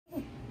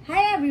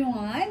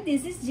everyone,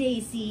 this is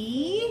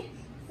JC.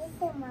 This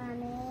is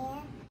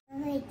Mommy.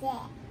 Mommy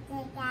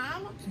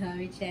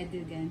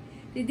Chedugan.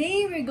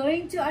 Today we're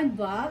going to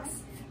unbox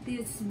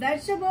this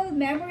vegetable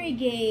memory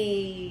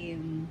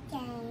game.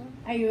 Okay.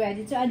 Are you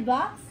ready to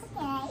unbox?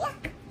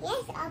 Okay.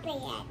 Yes,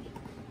 open it.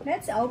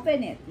 Let's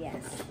open it,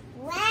 yes.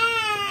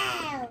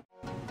 Wow!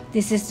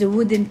 This is the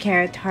wooden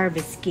carrot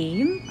harvest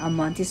game, a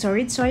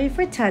Montessori toy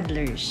for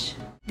toddlers.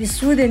 This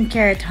wooden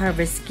carrot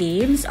harvest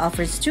game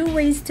offers two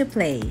ways to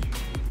play.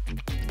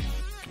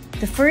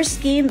 The first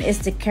game is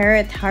the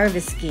carrot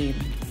harvest game.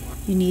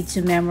 You need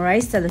to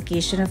memorize the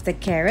location of the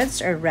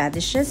carrots or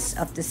radishes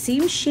of the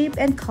same shape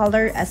and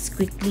color as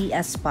quickly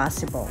as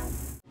possible.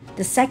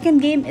 The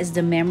second game is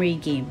the memory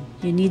game.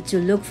 You need to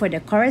look for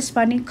the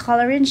corresponding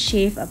color and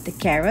shape of the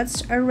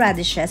carrots or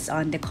radishes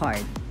on the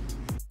card.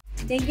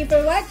 Thank you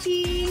for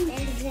watching!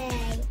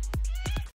 Enjoy.